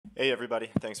Hey everybody,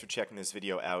 thanks for checking this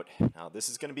video out. Now this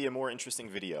is going to be a more interesting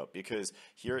video because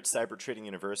here at Cyber Trading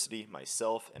University,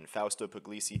 myself and Fausto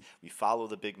Pugliese, we follow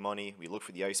the big money, we look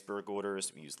for the iceberg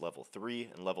orders, we use level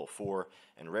 3 and level 4,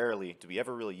 and rarely do we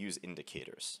ever really use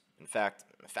indicators. In fact,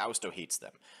 Fausto hates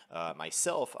them.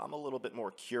 Myself, I'm a little bit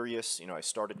more curious. I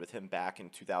started with him back in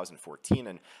 2014,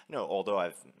 and although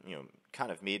I've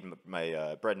kind of made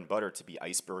my bread and butter to be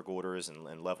iceberg orders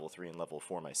and level 3 and level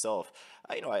 4 myself,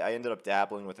 I ended up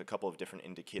dabbling with a couple of different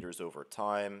indicators over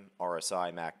time,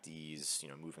 RSI, MACDs,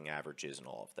 moving averages, and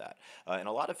all of that, and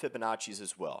a lot of Fibonacci's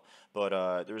as well.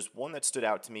 But there's one that stood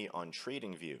out to me on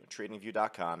TradingView,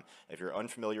 TradingView.com. If you're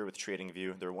unfamiliar with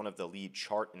TradingView, they're one of the lead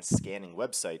chart and scanning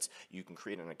websites. You can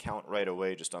create an account right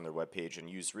away just on their webpage and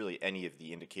use really any of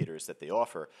the indicators that they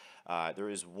offer. There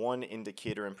is one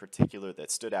indicator in particular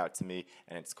that stood out to me,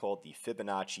 and it's called the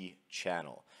Fibonacci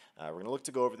channel. We're going to look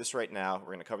to go over this right now.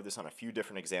 We're going to cover this on a few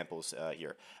different examples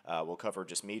here. We'll cover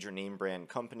just major name brand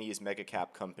companies, mega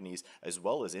cap companies, as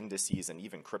well as indices and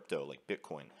even crypto like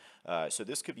Bitcoin. So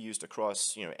this could be used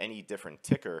across any different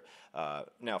ticker.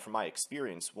 Now, from my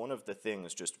experience, one of the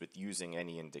things just with using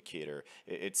any indicator,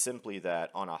 it's simply that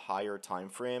on a higher time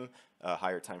frame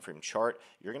chart,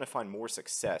 you're going to find more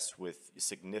success with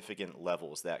significant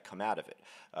levels that come out of it.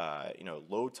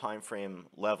 Low time frame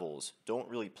levels don't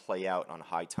really play out on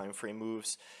high time frame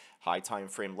moves. High time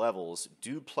frame levels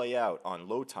do play out on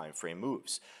low time frame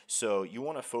moves. So you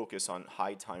want to focus on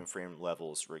high time frame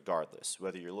levels regardless,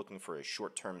 whether you're looking for a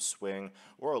short-term swing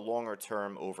or a longer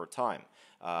term over time.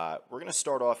 We're going to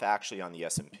start off actually on the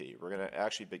S&P. We're going to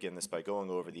actually begin this by going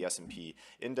over the S&P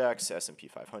index, S&P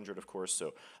 500 of course.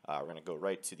 So we're going to go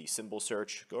right to the symbol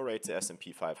search, go right to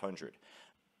S&P 500.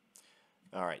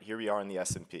 All right, here we are in the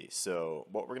S&P. So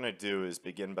what we're going to do is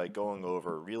begin by going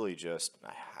over really just,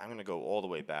 I'm going to go all the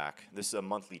way back. This is a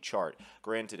monthly chart.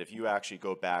 Granted, if you actually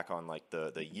go back on like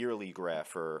the yearly graph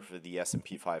for the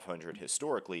S&P 500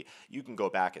 historically, you can go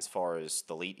back as far as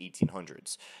the late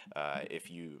 1800s. If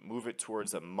you move it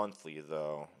towards a monthly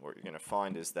though, what you're going to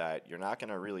find is that you're not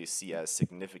going to really see as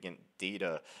significant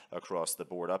data across the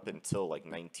board up until like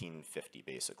 1950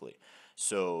 basically.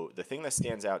 So the thing that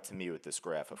stands out to me with this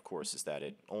graph, of course, is that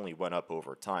it only went up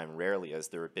over time. Rarely has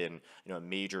there been a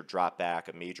major drop back,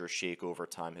 a major shake over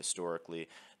time historically.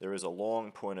 There is a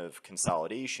long point of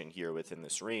consolidation here within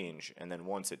this range, and then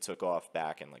once it took off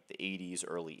back in like the 80s,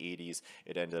 early 80s,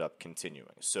 it ended up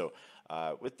continuing. So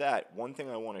with that, one thing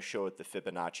I want to show at the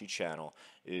Fibonacci channel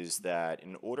is that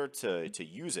in order to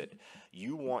use it,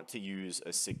 you want to use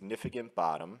a significant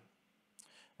bottom.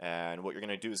 And what you're going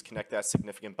to do is connect that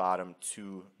significant bottom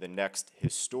to the next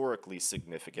historically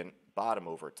significant bottom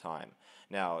over time.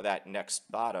 Now, that next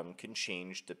bottom can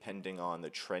change depending on the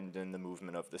trend and the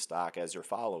movement of the stock as you're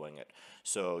following it.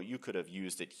 So you could have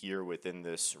used it here within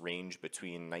this range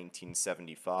between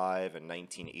 1975 and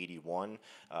 1981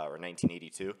 or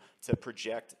 1982 to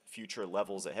project future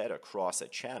levels ahead across a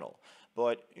channel.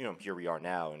 But here we are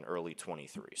now in early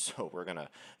 23, so we're gonna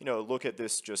look at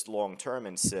this just long term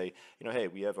and say hey,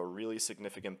 we have a really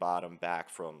significant bottom back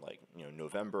from like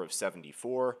November of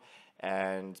 74,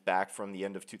 and back from the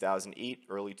end of 2008,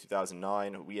 early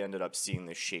 2009, we ended up seeing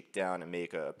this shake down and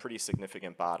make a pretty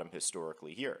significant bottom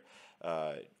historically here.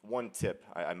 One tip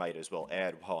I might as well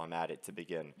add while I'm at it to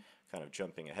begin kind of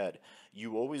jumping ahead,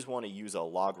 you always want to use a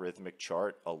logarithmic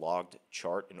chart, a logged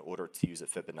chart, in order to use a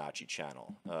Fibonacci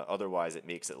channel. Otherwise, it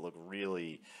makes it look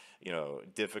really,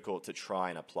 difficult to try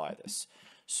and apply this.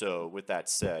 So with that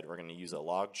said, we're going to use a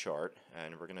log chart,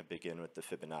 and we're going to begin with the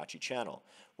Fibonacci channel.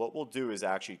 What we'll do is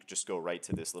actually just go right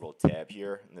to this little tab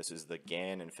here, and this is the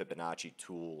Gann and Fibonacci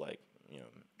tool,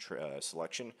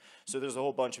 selection. So there's a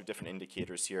whole bunch of different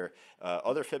indicators here,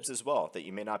 other fibs as well that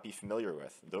you may not be familiar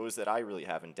with, those that I really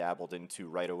haven't dabbled into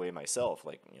right away myself,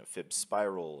 like fib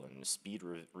spiral and speed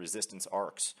resistance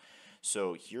arcs.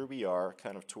 So here we are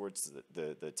kind of towards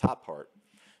the top part,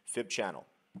 fib channel.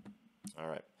 All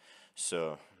right,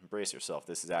 so brace yourself.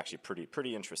 This is actually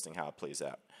pretty interesting how it plays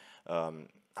out.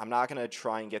 I'm not going to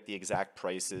try and get the exact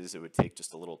prices. It would take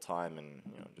just a little time, and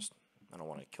I don't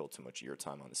want to kill too much of your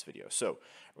time on this video. So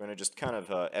we're going to just kind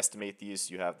of estimate these.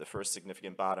 You have the first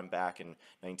significant bottom back in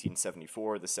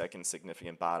 1974, the second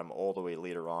significant bottom all the way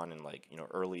later on in like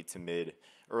early to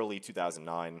early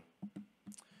 2009.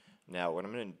 Now what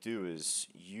I'm going to do is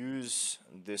use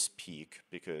this peak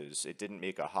because it didn't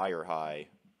make a higher high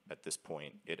at this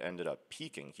point. It ended up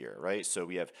peaking here, right? So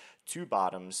we have two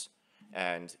bottoms,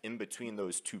 and in between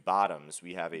those two bottoms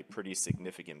we have a pretty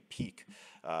significant peak.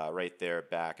 right there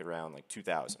back around like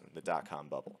 2000, the dot-com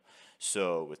bubble.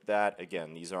 So with that,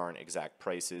 again, these aren't exact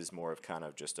prices, more of kind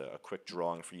of just a quick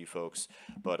drawing for you folks.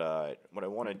 But what I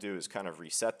want to do is kind of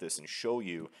reset this and show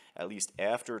you, at least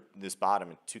after this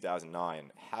bottom in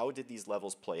 2009, how did these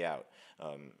levels play out?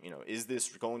 Is this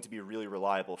going to be really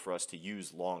reliable for us to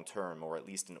use long term, or at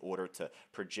least in order to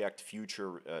project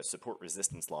future support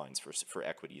resistance lines for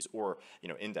equities or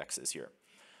indexes here?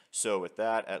 So with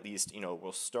that, at least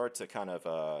we'll start to kind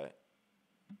of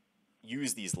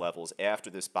use these levels after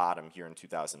this bottom here in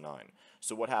 2009.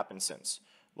 So what happened since?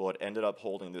 Well, it ended up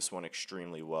holding this one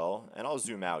extremely well, and I'll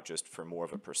zoom out just for more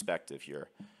of a perspective here.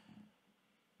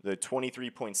 The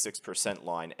 23.6%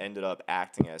 line ended up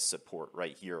acting as support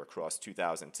right here across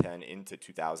 2010 into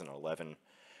 2011.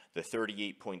 The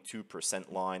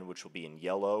 38.2% line, which will be in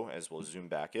yellow as we'll zoom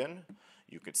back in,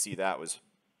 you could see that was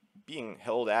being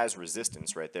held as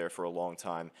resistance right there for a long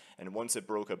time, and once it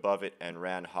broke above it and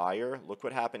ran higher, look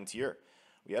what happened here.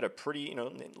 We had a pretty,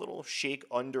 little shake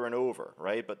under and over,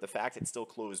 right? But the fact it still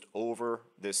closed over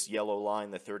this yellow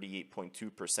line, the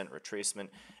 38.2% retracement,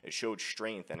 it showed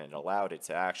strength and it allowed it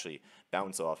to actually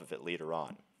bounce off of it later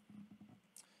on.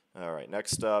 All right,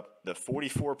 next up, the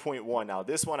 44.1. Now,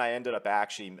 this one I ended up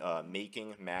actually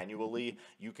making manually.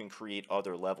 You can create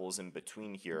other levels in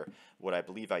between here. What I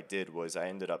believe I did was I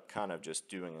ended up kind of just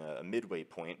doing a midway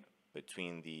point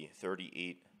between the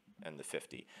 38 and the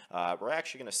 50. We're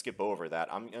actually going to skip over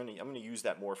that. I'm going to use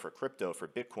that more for crypto, for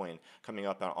Bitcoin, coming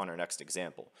up on our next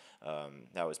example.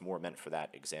 That was more meant for that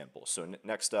example. So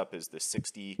next up is the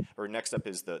 50%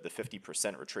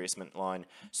 retracement line.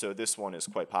 So this one is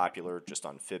quite popular just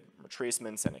on fib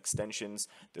retracements and extensions.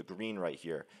 The green right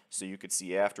here. So you could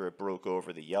see after it broke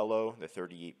over the yellow, the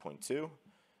 38.2,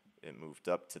 it moved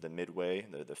up to the midway,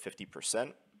 the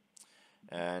 50%.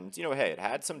 And, hey, it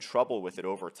had some trouble with it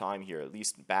over time here, at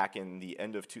least back in the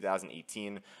end of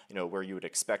 2018, where you would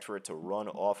expect for it to run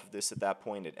off of this at that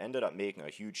point. It ended up making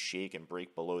a huge shake and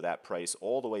break below that price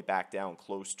all the way back down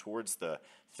close towards the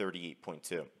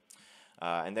 38.2.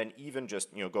 And then even just,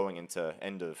 going into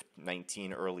end of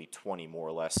 19, early 20 more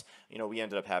or less, we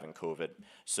ended up having COVID.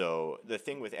 So the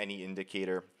thing with any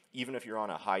indicator, even if you're on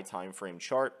a high time frame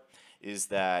chart, is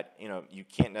that, you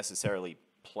can't necessarily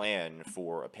plan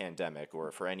for a pandemic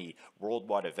or for any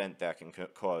worldwide event that can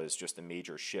cause just a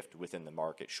major shift within the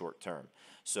market short term.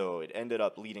 So it ended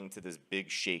up leading to this big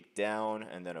shakedown,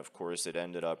 and then of course it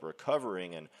ended up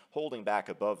recovering and holding back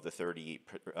above the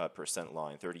 38%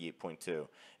 line, 38.2.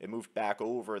 It moved back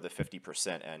over the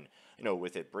 50%, and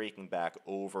with it breaking back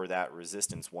over that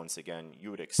resistance once again,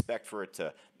 you would expect for it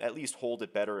to at least hold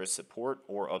it better as support,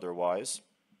 or otherwise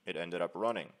it ended up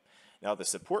running. Now the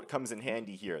support comes in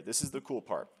handy here. This is the cool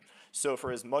part. So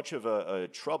for as much of a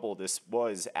trouble this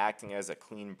was acting as a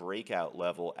clean breakout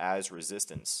level as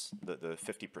resistance, the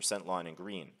 50% line in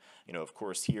green. Of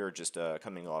course here just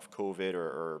coming off COVID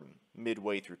or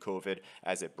midway through COVID,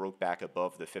 as it broke back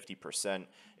above the 50%,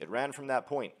 it ran from that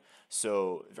point.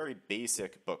 So very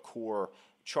basic but core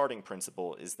charting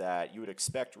principle is that you would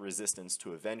expect resistance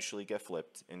to eventually get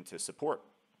flipped into support.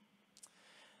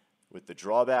 With the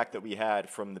drawback that we had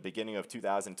from the beginning of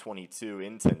 2022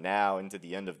 into now, into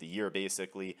the end of the year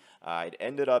basically, it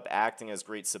ended up acting as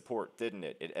great support, didn't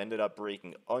it? It ended up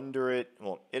breaking under it.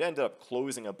 Well, it ended up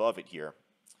closing above it here.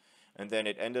 And then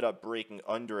it ended up breaking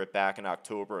under it back in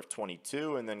October of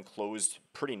 22 and then closed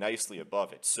pretty nicely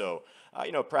above it. So,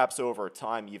 perhaps over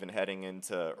time, even heading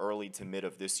into early to mid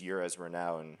of this year, as we're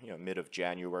now in mid of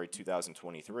January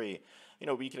 2023,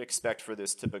 we could expect for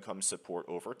this to become support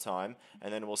over time,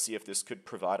 and then we'll see if this could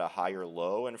provide a higher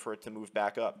low and for it to move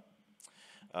back up.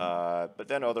 But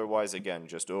then otherwise, again,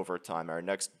 just over time, our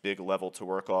next big level to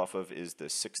work off of is the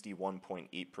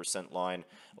 61.8% line,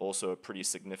 also a pretty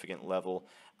significant level.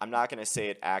 I'm not going to say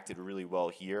it acted really well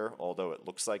here, although it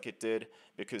looks like it did,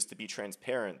 because to be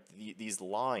transparent, these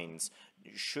lines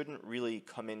shouldn't really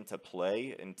come into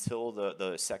play until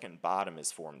the second bottom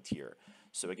is formed here.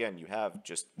 So again, you have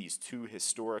just these two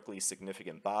historically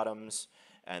significant bottoms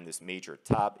and this major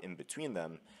top in between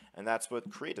them, and that's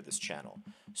what created this channel.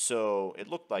 So it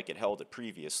looked like it held it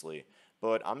previously,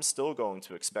 but I'm still going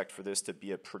to expect for this to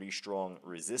be a pretty strong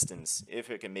resistance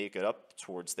if it can make it up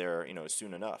towards there,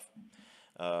 soon enough.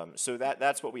 So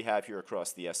that's what we have here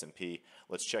across the S&P.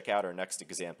 Let's check out our next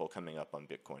example coming up on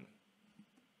Bitcoin.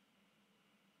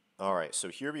 All right, so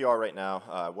here we are right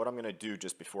now. What I'm going to do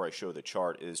just before I show the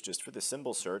chart is just for the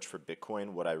symbol search for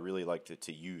Bitcoin, what I really like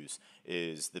to use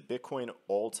is the Bitcoin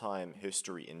all-time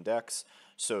history index.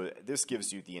 So this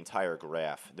gives you the entire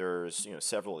graph. There's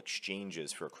several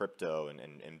exchanges for crypto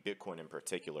and Bitcoin in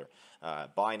particular.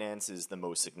 Binance is the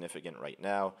most significant right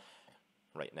now.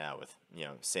 right now with,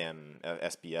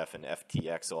 SBF and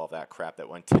FTX, all that crap that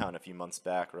went down a few months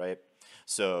back, right?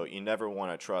 So you never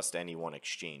want to trust any one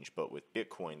exchange, but with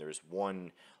Bitcoin, there's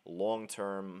one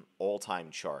long-term all-time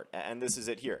chart, and this is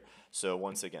it here. So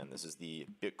once again, this is the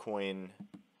Bitcoin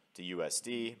to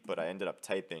USD, but I ended up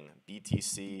typing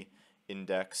BTC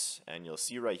index, and you'll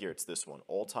see right here, it's this one,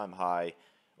 all-time high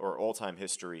or all-time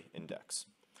history index.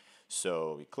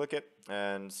 So we click it,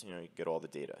 and you get all the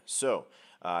data. So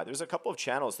there's a couple of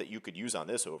channels that you could use on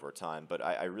this over time, but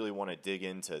I really want to dig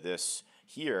into this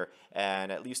here,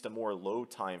 and at least a more low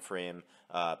time frame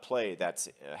play that's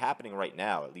happening right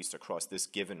now, at least across this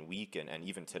given week and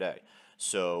even today.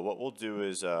 So what we'll do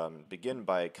is begin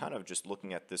by kind of just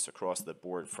looking at this across the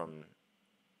board from,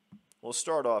 we'll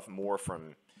start off more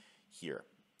from here.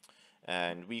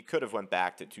 And we could have went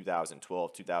back to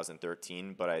 2012,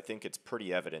 2013, but I think it's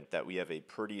pretty evident that we have a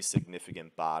pretty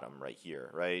significant bottom right here,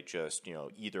 right? Just,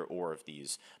 either or of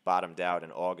these bottomed out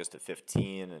in August of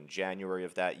 15 and January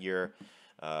of that year.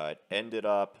 It ended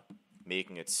up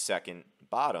making its second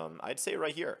bottom, I'd say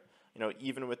right here.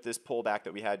 Even with this pullback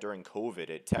that we had during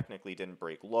COVID, it technically didn't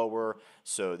break lower.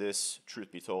 So this,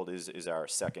 truth be told, is our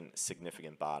second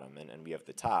significant bottom. And we have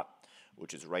the top,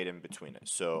 which is right in between it.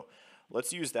 So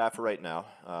let's use that for right now.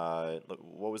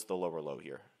 What was the lower low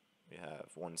here? We have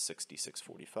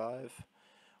 166.45,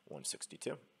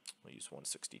 162. We'll use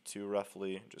 162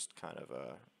 roughly, just kind of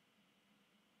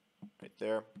right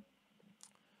there.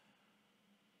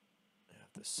 We have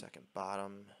the second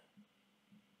bottom.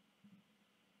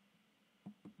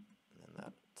 And then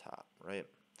that top, right?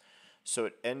 So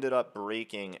it ended up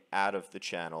breaking out of the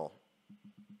channel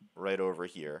right over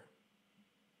here.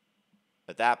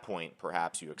 At that point,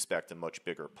 perhaps you expect a much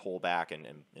bigger pullback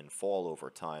and fall over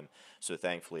time. So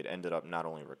thankfully, it ended up not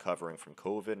only recovering from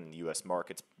COVID, and the U.S.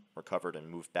 markets recovered and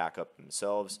moved back up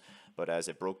themselves, but as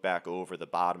it broke back over the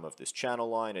bottom of this channel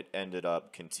line, it ended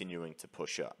up continuing to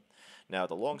push up. Now,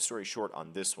 the long story short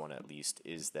on this one, at least,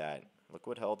 is that look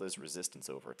what held as resistance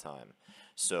over time.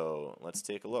 So let's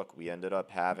take a look. We ended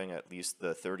up having at least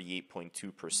the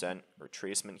 38.2%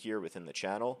 retracement here within the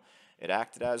channel. It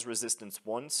acted as resistance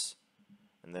once.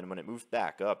 And then when it moved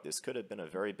back up, this could have been a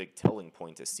very big telling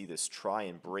point to see this try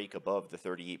and break above the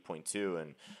 38.2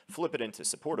 and flip it into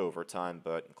support over time,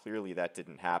 but clearly that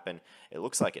didn't happen. It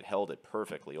looks like it held it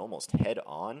perfectly, almost head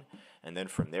on, and then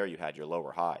from there you had your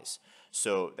lower highs.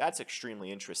 So that's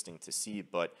extremely interesting to see,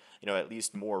 but at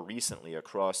least more recently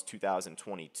across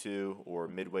 2022 or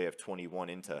midway of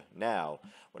 21 into now,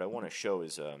 what I want to show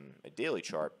is a daily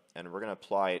chart, and we're going to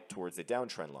apply it towards the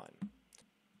downtrend line.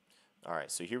 All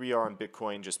right, so here we are on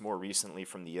Bitcoin just more recently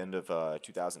from the end of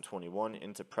 2021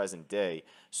 into present day.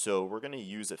 So we're going to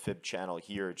use a fib channel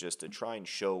here just to try and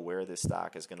show where this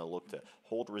stock is going to look to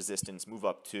hold resistance, move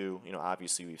up to.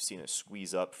 Obviously we've seen a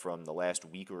squeeze up from the last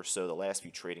week or so, the last few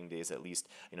trading days at least,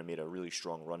 made a really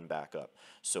strong run back up.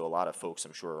 So a lot of folks,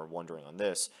 I'm sure, are wondering on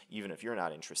this, even if you're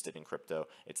not interested in crypto,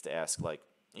 it's to ask like,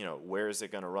 where is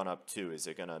it going to run up to? Is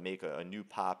it going to make a new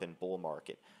pop in bull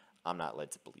market? I'm not led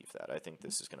to believe that. I think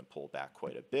this is going to pull back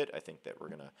quite a bit. I think that we're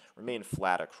going to remain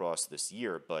flat across this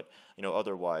year. But,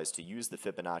 otherwise, to use the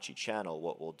Fibonacci channel,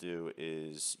 what we'll do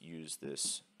is use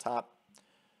this top.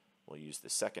 We'll use the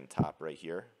second top right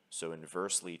here. So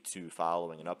inversely to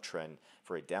following an uptrend,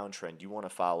 for a downtrend, you want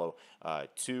to follow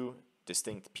two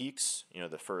distinct peaks,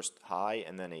 the first high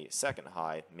and then a second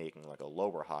high, making like a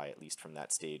lower high, at least from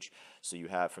that stage. So you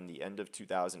have from the end of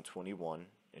 2021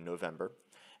 in November,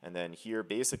 and then here,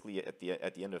 basically at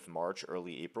the end of March,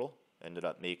 early April, ended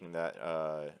up making that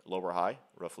lower high,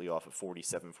 roughly off of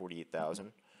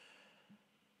 48,000.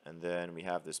 And then we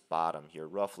have this bottom here,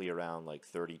 roughly around like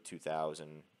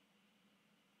 32,000,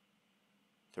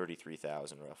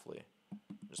 33,000 roughly.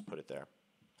 Just put it there.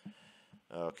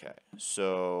 Okay,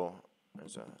 so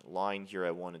there's a line here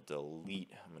I want to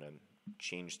delete. I'm going to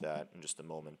change that in just a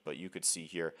moment, but you could see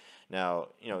here now,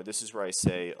 this is where I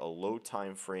say a low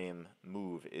time frame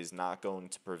move is not going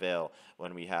to prevail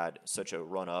when we had such a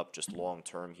run up just long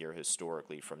term here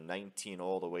historically from 19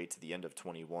 all the way to the end of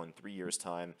 21, 3 years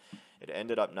time. It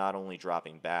ended up not only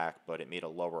dropping back, but it made a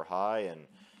lower high, and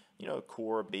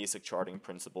core basic charting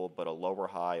principle, but a lower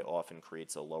high often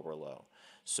creates a lower low.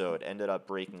 So it ended up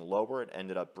breaking lower, it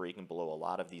ended up breaking below a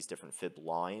lot of these different fib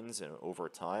lines, and over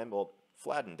time, well,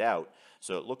 flattened out.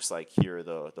 So it looks like here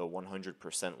the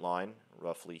 100% line,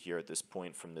 roughly here at this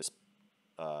point from this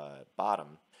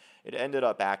bottom, it ended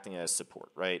up acting as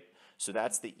support, right? So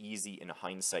that's the easy in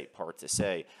hindsight part to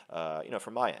say,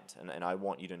 from my end. And I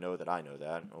want you to know that I know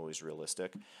that, always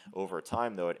realistic. Over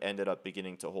time, though, it ended up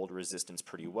beginning to hold resistance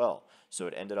pretty well. So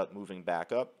it ended up moving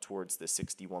back up towards the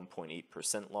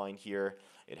 61.8% line here.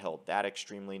 It held that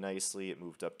extremely nicely. It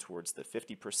moved up towards the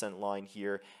 50% line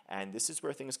here. And this is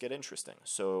where things get interesting.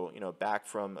 So, back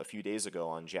from a few days ago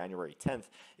on January 10th,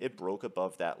 it broke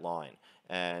above that line.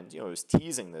 And, it was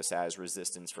teasing this as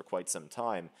resistance for quite some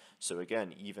time. So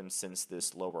again, even since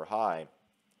this lower high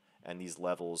and these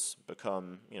levels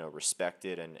become,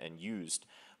 respected and used,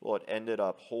 well, it ended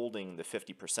up holding the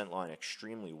 50% line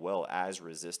extremely well as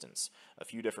resistance. A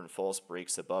few different false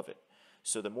breaks above it.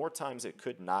 So the more times it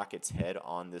could knock its head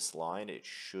on this line, it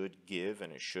should give,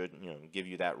 and it should, give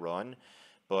you that run.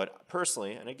 But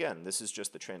personally, and again, this is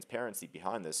just the transparency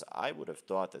behind this, I would have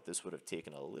thought that this would have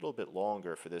taken a little bit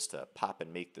longer for this to pop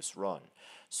and make this run.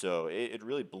 So it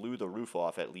really blew the roof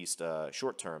off, at least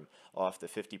short term, off the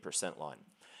 50% line.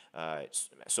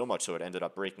 So much so it ended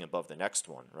up breaking above the next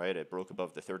one, right? It broke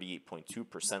above the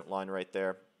 38.2% line right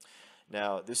there.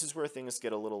 Now, this is where things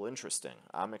get a little interesting.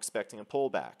 I'm expecting a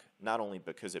pullback, not only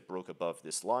because it broke above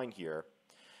this line here,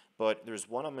 but there's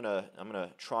one I'm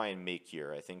gonna try and make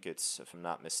here. I think it's, if I'm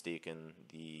not mistaken,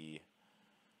 the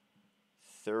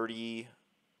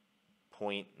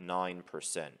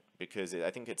 30.9%, because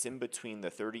I think it's in between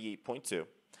the 38.2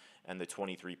 and the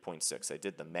 23.6. I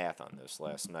did the math on this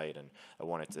last night, and I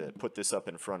wanted to put this up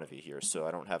in front of you here, so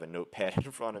I don't have a notepad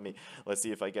in front of me. Let's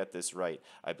see if I get this right.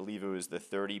 I believe it was the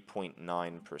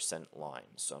 30.9% line.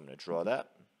 So I'm going to draw that.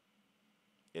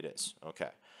 It is. Okay.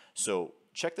 So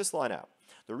check this line out.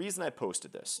 The reason I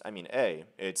posted this,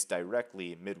 it's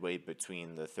directly midway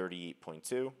between the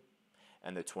 38.2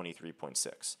 and the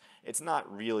 23.6. It's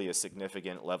not really a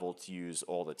significant level to use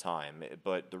all the time,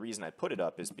 but the reason I put it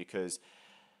up is because,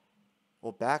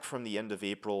 well, back from the end of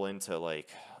April into late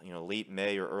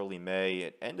May or early May,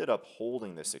 it ended up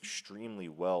holding this extremely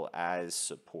well as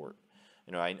support.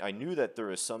 I knew that there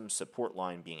was some support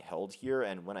line being held here,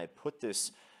 and when I put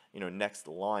this, next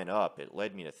line up, it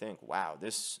led me to think, wow,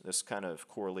 this kind of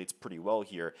correlates pretty well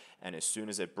here, and as soon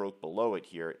as it broke below it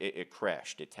here, it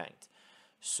crashed, it tanked.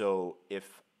 So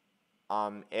if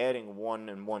I'm adding one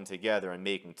and one together and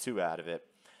making two out of it,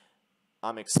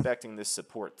 I'm expecting this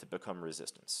support to become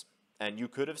resistance. And you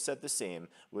could have said the same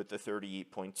with the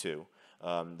 38.2.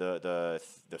 The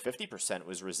 50%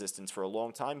 was resistance for a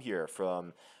long time here,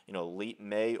 from late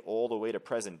May all the way to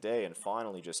present day, and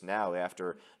finally just now,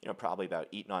 after probably about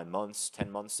 8, 9 months, 10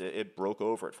 months, it broke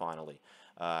over it finally.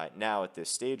 Now at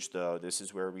this stage, though, this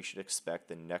is where we should expect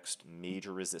the next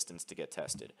major resistance to get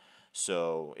tested.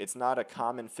 So it's not a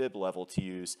common fib level to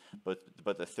use, but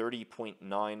the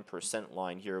 30.9%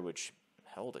 line here, which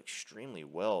held extremely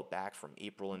well back from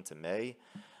April into May,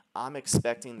 I'm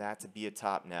expecting that to be a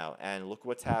top now. And look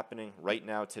what's happening right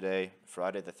now today,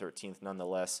 Friday the 13th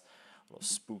nonetheless. A little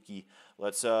spooky.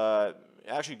 Let's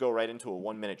actually go right into a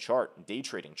 1-minute chart, day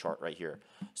trading chart right here.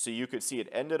 So you could see it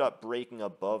ended up breaking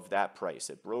above that price.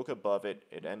 It broke above it.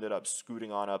 It ended up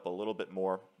scooting on up a little bit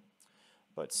more.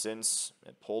 But since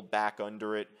it pulled back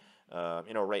under it,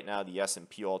 right now the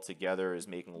S&P altogether is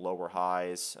making lower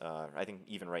highs. I think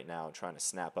even right now I'm trying to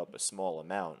snap up a small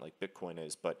amount like Bitcoin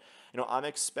is. But, I'm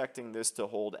expecting this to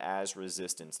hold as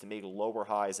resistance, to make lower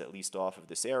highs at least off of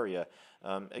this area.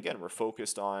 Again, we're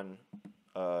focused on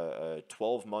a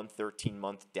 12-month,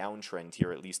 13-month downtrend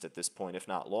here, at least at this point, if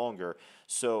not longer.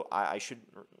 So I should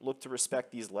look to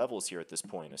respect these levels here at this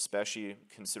point, especially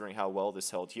considering how well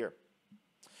this held here.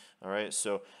 All right,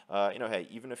 so, hey,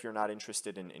 even if you're not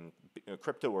interested in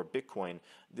crypto or Bitcoin,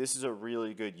 this is a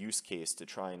really good use case to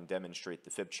try and demonstrate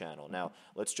the fib channel. Now,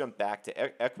 let's jump back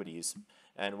to equities,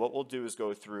 and what we'll do is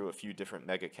go through a few different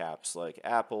mega caps like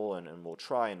Apple, and we'll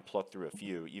try and pluck through a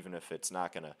few, even if it's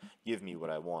not going to give me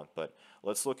what I want. But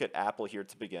let's look at Apple here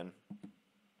to begin.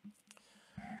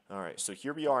 All right, so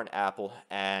here we are in Apple,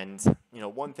 and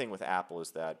one thing with Apple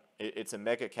is that it's a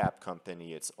mega cap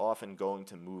company. It's often going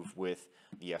to move with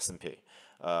the S&P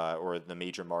or the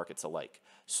major markets alike.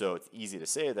 So it's easy to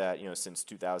say that since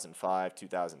 2005,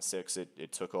 2006,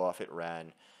 it took off, it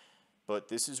ran. But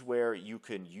this is where you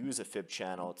can use a fib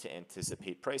channel to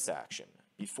anticipate price action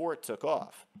before it took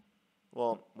off.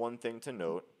 Well, one thing to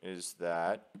note is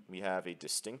that we have a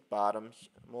distinct bottom.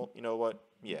 Well, you know what?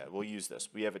 Yeah, we'll use this.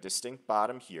 We have a distinct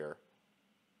bottom here.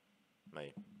 My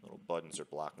little buttons are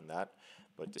blocking that.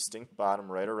 But distinct bottom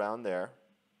right around there.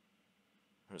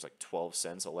 It was like 12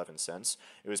 cents, 11 cents.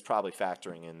 It was probably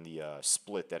factoring in the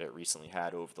split that it recently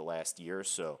had over the last year.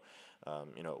 So,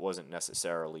 it wasn't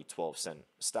necessarily 12-cent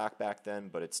stock back then,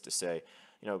 but it's to say,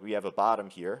 we have a bottom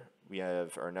here. We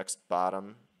have our next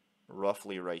bottom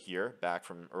roughly right here, back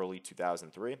from early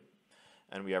 2003,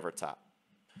 and we have our top.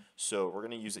 So we're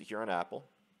going to use it here on Apple,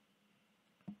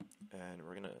 and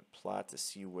we're going to plot to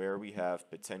see where we have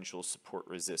potential support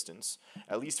resistance,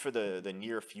 at least for the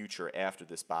near future after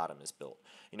this bottom is built.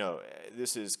 You know,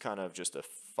 this is kind of just a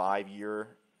 5-year,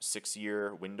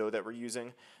 6-year window that we're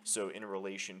using. So in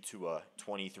relation to a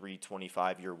 23,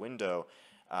 25-year window,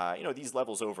 you know, these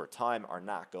levels over time are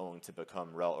not going to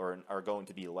become or are going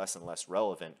to be less and less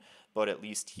relevant. But at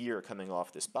least here, coming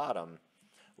off this bottom,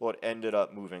 well, it ended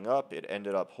up moving up. It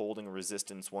ended up holding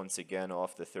resistance once again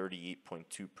off the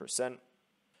 38.2%.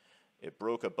 It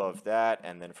broke above that,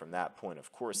 and then from that point,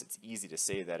 of course, it's easy to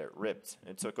say that it ripped.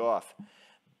 It took off.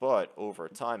 But over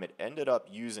time, it ended up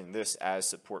using this as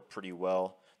support pretty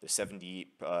well, the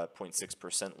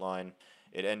 78.6% line.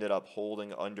 It ended up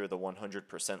holding under the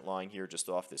 100% line here just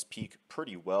off this peak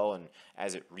pretty well, and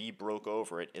as it re-broke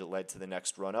over it, it led to the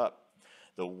next run up.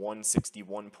 The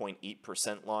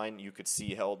 161.8% line you could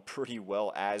see held pretty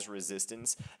well as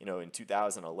resistance, you know, in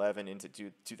 2011 into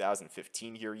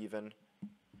 2015 here even.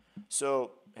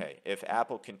 So, hey, if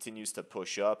Apple continues to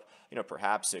push up, you know,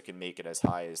 perhaps it can make it as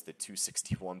high as the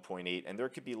 261.8, and there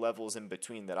could be levels in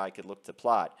between that I could look to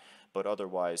plot. But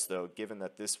otherwise, though, given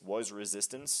that this was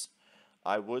resistance,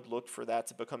 I would look for that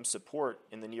to become support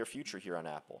in the near future here on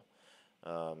Apple.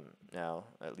 Now,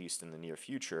 at least in the near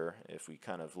future, if we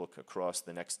kind of look across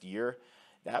the next year,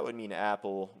 that would mean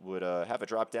Apple would have a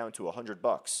drop down to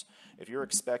 $100. If you're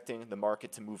expecting the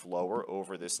market to move lower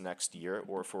over this next year,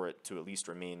 or for it to at least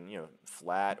remain, you know,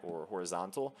 flat or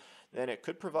horizontal, then it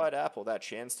could provide Apple that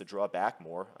chance to draw back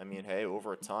more. I mean, hey,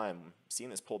 over time, seeing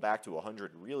this pull back to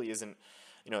 100 really isn't,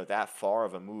 you know, that far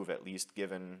of a move, at least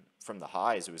given from the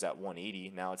highs. It was at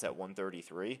 180, now it's at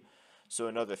 133. So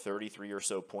another 33 or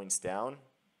so points down,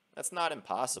 that's not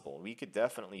impossible. We could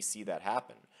definitely see that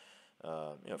happen. You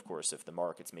know, of course, if the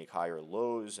markets make higher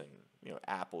lows and, you know,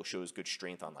 Apple shows good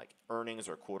strength on like earnings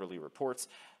or quarterly reports,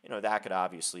 you know, that could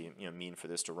obviously, you know, mean for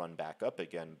this to run back up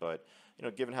again. But, you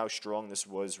know, given how strong this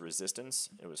was resistance,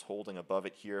 it was holding above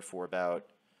it here for about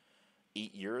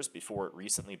 8 years before it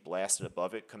recently blasted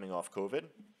above it coming off COVID.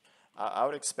 I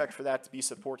would expect for that to be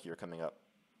support here coming up.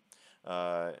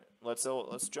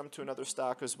 Let's jump to another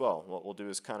stock as well. What we'll do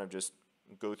is kind of just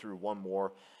go through one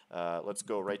more. Let's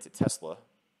go right to Tesla.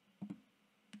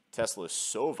 Tesla is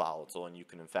so volatile, and you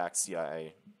can in fact see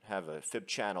I have a fib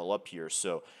channel up here.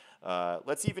 So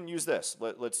let's even use this.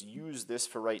 Let's use this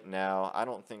for right now. I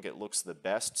don't think it looks the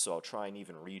best, so I'll try and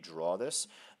even redraw this.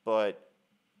 But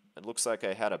it looks like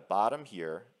I had a bottom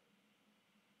here.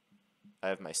 I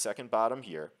have my second bottom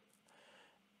here.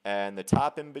 And the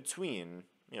top in between,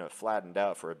 you know, flattened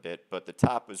out for a bit, but the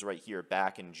top was right here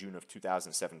back in June of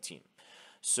 2017.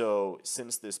 So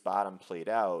since this bottom played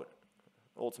out,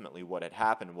 ultimately what had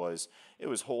happened was it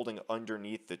was holding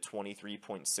underneath the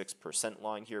 23.6%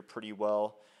 line here pretty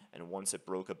well. And once it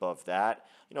broke above that,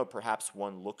 you know, perhaps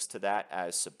one looks to that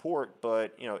as support,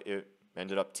 but, you know, it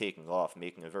ended up taking off,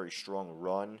 making a very strong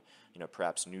run. You know,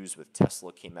 perhaps news with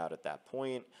Tesla came out at that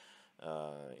point.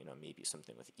 You know, maybe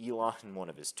something with Elon in one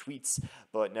of his tweets,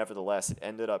 but nevertheless, it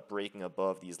ended up breaking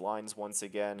above these lines once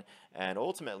again, and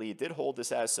ultimately, it did hold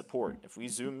this as support. If we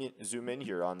zoom in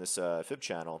here on this fib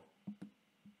channel,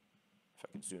 if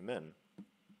I can zoom in,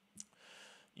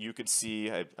 you could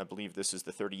see, I believe this is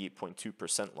the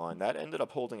 38.2% line. That ended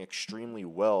up holding extremely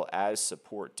well as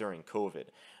support during COVID.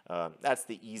 That's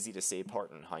the easy to say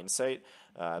part in hindsight,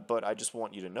 but I just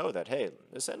want you to know that, hey,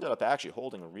 this ended up actually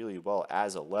holding really well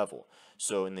as a level.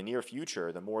 So in the near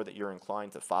future, the more that you're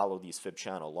inclined to follow these fib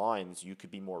channel lines, you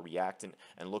could be more reactant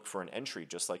and look for an entry,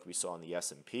 just like we saw in the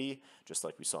S&P, just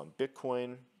like we saw in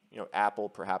Bitcoin, you know, Apple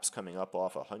perhaps coming up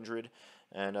off 100,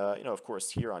 and, you know, of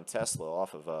course, here on Tesla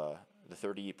off of the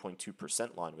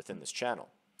 38.2% line within this channel.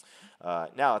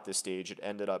 Now at this stage, it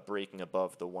ended up breaking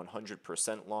above the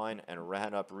 100% line and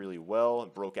ran up really well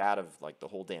and broke out of like the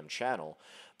whole damn channel.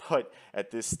 But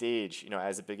at this stage, you know,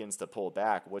 as it begins to pull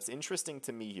back, what's interesting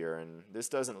to me here, and this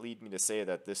doesn't lead me to say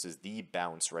that this is the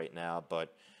bounce right now,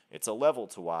 but it's a level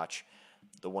to watch.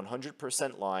 The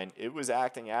 100% line, it was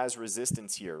acting as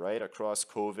resistance here, right, across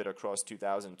COVID, across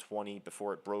 2020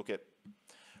 before it broke it.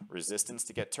 Resistance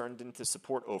to get turned into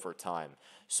support over time.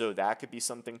 So that could be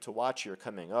something to watch here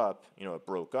coming up. You know, it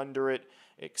broke under it.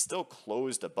 It still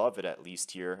closed above it at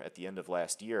least here at the end of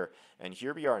last year. And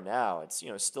here we are now. It's, you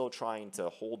know, still trying to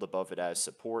hold above it as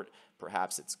support.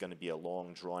 Perhaps it's going to be a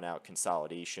long drawn out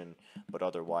consolidation, but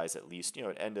otherwise at least, you know,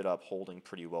 it ended up holding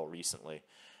pretty well recently.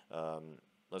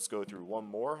 Let's go through one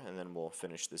more and then we'll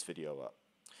finish this video up.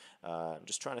 I'm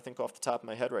just trying to think off the top of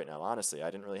my head right now. Honestly, I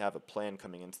didn't really have a plan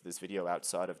coming into this video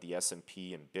outside of the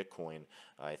S&P and Bitcoin.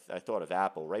 I thought of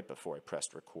Apple right before I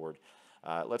pressed record.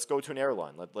 Let's go to an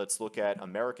airline. Let's look at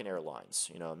American Airlines.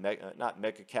 You know, not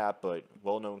mega cap, but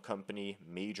well-known company,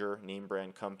 major name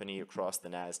brand company across the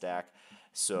NASDAQ.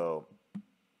 So,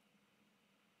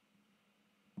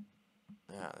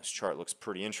 yeah, this chart looks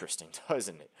pretty interesting,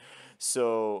 doesn't it?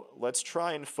 So let's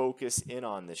try and focus in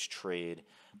on this trade.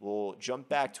 We'll jump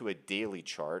back to a daily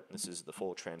chart. This is the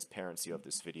full transparency of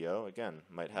this video. Again,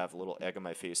 might have a little egg on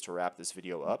my face to wrap this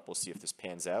video up. We'll see if this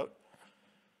pans out.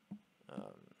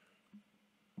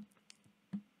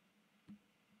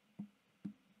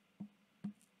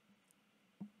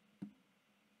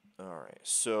 Alright,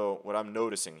 so what I'm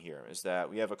noticing here is that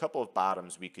we have a couple of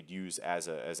bottoms we could use as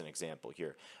an example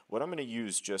here. What I'm going to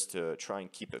use just to try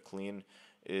and keep it clean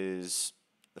is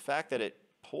the fact that it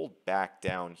pulled back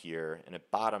down here and it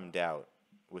bottomed out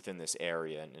within this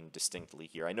area and distinctly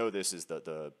here. I know this is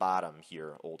the bottom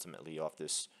here ultimately off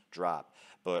this drop,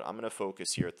 but I'm going to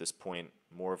focus here at this point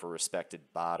more of a respected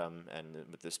bottom, and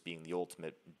with this being the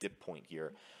ultimate dip point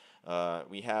here.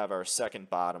 We have our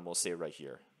second bottom, we'll say right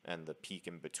here, and the peak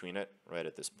in between it right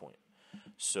at this point.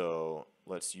 So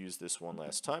let's use this one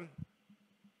last time.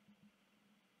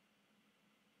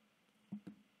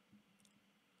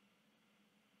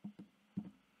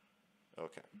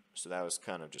 Okay, so that was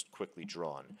kind of just quickly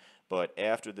drawn. But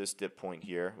after this dip point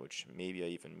here, which maybe I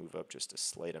even move up just a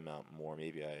slight amount more,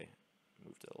 maybe I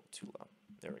moved it a little too low.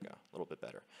 There we go, a little bit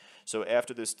better. So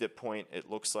after this dip point, it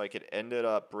looks like it ended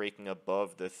up breaking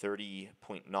above the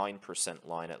 30.9%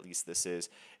 line, at least this is.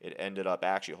 It ended up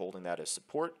actually holding that as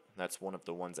support. That's one of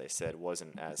the ones I said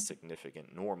wasn't as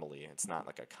significant normally. It's not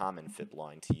like a common fib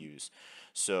line to use.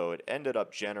 So it ended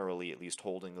up generally at least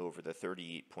holding over the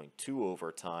 38.2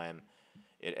 over time.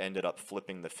 It ended up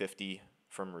flipping the 50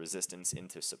 from resistance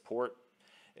into support.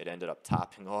 It ended up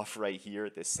topping off right here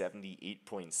at the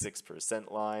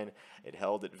 78.6% line. It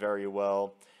held it very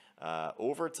well.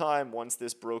 Over time, once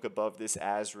this broke above this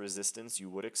as resistance, you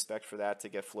would expect for that to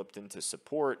get flipped into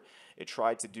support. It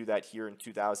tried to do that here in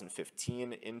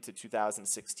 2015 into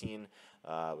 2016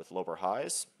 with lower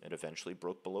highs. It eventually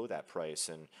broke below that price,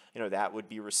 and that would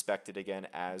be respected again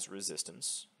as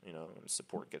resistance. When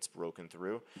support gets broken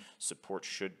through, support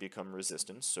should become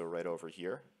resistance. So right over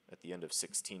here at the end of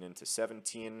 16 into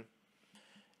 17,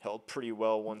 held pretty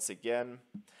well once again.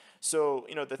 So,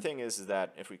 the thing is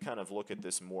that if we kind of look at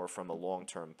this more from a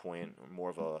long-term point, more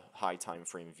of a high time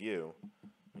frame view,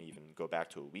 we even go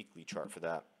back to a weekly chart for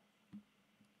that.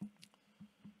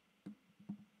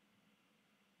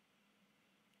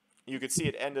 You could see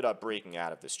it ended up breaking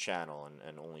out of this channel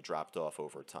and only dropped off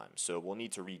over time. So we'll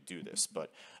need to redo this.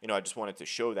 But, I just wanted to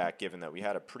show that given that we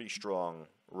had a pretty strong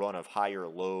run of higher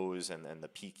lows and the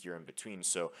peak here in between.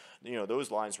 So, those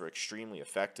lines were extremely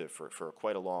effective for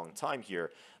quite a long time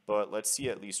here. But let's see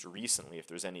at least recently if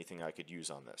there's anything I could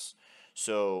use on this.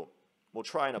 So we'll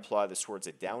try and apply this towards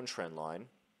a downtrend line.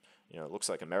 It looks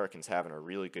like Americans having a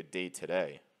really good day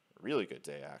today. A really good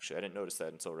day, actually. I didn't notice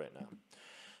that until right now.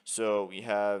 So we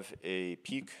have a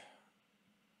peak,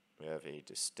 we have a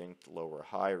distinct lower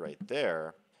high right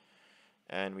there,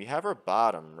 and we have our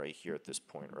bottom right here at this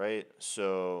point, right?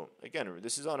 So again,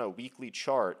 this is on a weekly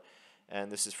chart,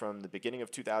 and this is from the beginning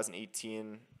of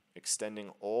 2018, extending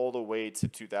all the way to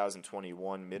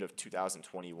 2021, mid of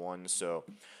 2021. So,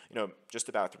 just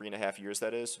about 3.5 years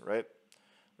that is, right?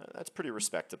 That's pretty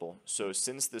respectable. So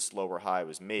since this lower high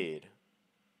was made,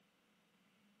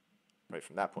 right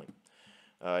from that point,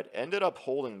 it ended up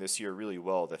holding this year really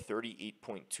well, the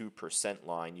 38.2%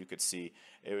 line. You could see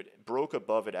it broke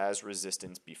above it as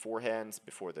resistance beforehand,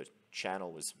 before the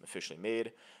channel was officially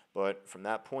made. But from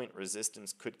that point,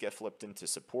 resistance could get flipped into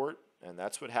support, and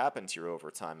that's what happens here over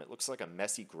time. It looks like a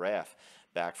messy graph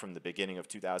back from the beginning of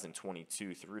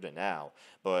 2022 through to now.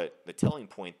 But the telling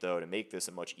point, though, to make this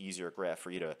a much easier graph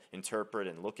for you to interpret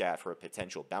and look at for a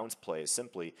potential bounce play is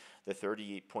simply the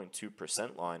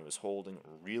 38.2% line was holding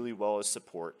really well as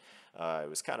support. It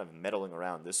was kind of meddling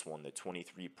around this one, the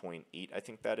 23.8, I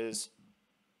think that is.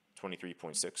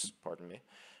 23.6, pardon me.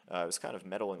 It was kind of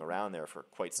meddling around there for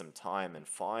quite some time, and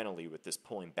finally with this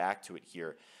pulling back to it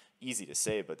here, easy to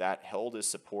say, but that held as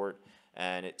support,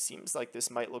 and it seems like this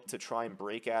might look to try and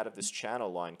break out of this channel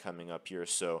line coming up here.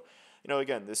 So,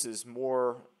 again, this is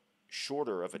more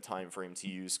shorter of a time frame to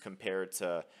use compared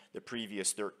to the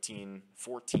previous 13,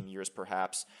 14 years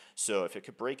perhaps. So if it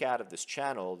could break out of this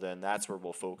channel, then that's where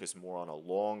we'll focus more on a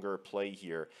longer play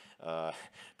here.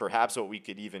 Perhaps what we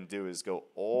could even do is go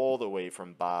all the way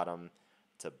from bottom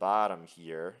to bottom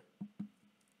here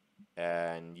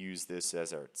and use this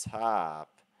as our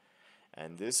top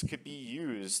And this could be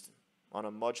used on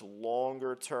a much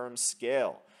longer term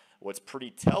scale. What's pretty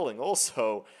telling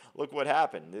also, look what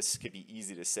happened. This could be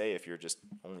easy to say if you're just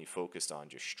only focused on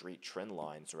just straight trend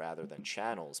lines rather than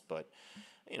channels, but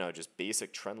just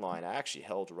basic trend line actually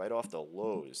held right off the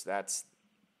lows. That's,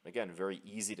 again, very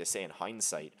easy to say in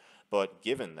hindsight, but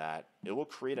given that, it will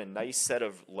create a nice set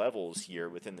of levels here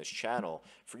within this channel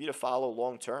for you to follow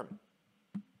long term.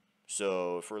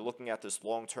 So if we're looking at this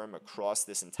long term across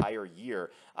this entire year,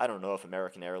 I don't know if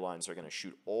American Airlines are going to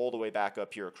shoot all the way back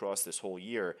up here across this whole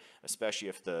year, especially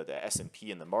if the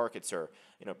S&P and the markets are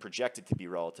projected to be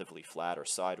relatively flat or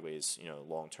sideways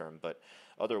long term. But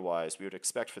otherwise, we would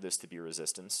expect for this to be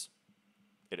resistance.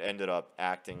 It ended up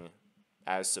acting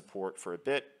as support for a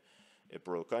bit. It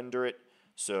broke under it.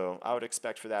 So I would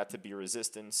expect for that to be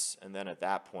resistance, and then at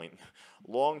that point,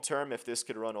 long term, if this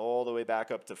could run all the way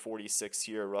back up to 46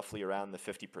 here, roughly around the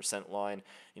 50% line,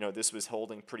 this was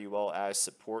holding pretty well as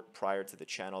support prior to the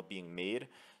channel being made.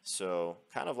 So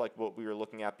kind of like what we were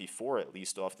looking at before, at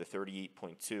least off the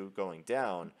 38.2 going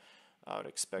down, I would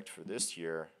expect for this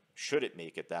here, should it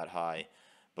make it that high,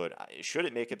 but should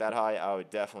it make it that high, I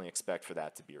would definitely expect for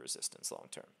that to be resistance long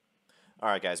term. All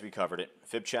right, guys, we covered it.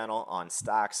 Fib channel on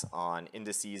stocks, on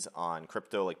indices, on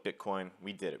crypto like Bitcoin.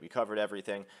 We did it. We covered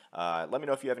everything. Let me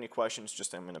know if you have any questions.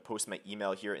 I'm going to post my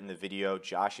email here in the video,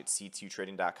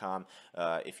 josh@c2trading.com.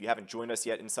 If you haven't joined us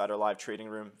yet inside our live trading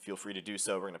room, feel free to do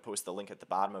so. We're going to post the link at the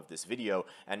bottom of this video.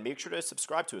 And make sure to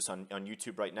subscribe to us on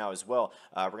YouTube right now as well.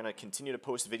 We're going to continue to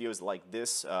post videos like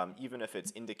this, even if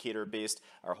it's indicator-based.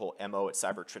 Our whole MO at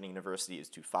Cyber Trading University is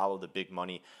to follow the big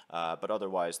money. But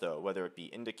otherwise, though, whether it be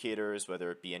indicators, whether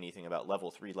it be anything about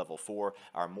level 3, level 4,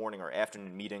 our morning or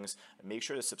afternoon meetings, make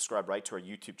sure to subscribe right to our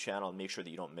YouTube channel and make sure that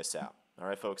you don't miss out. All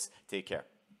right, folks, take care.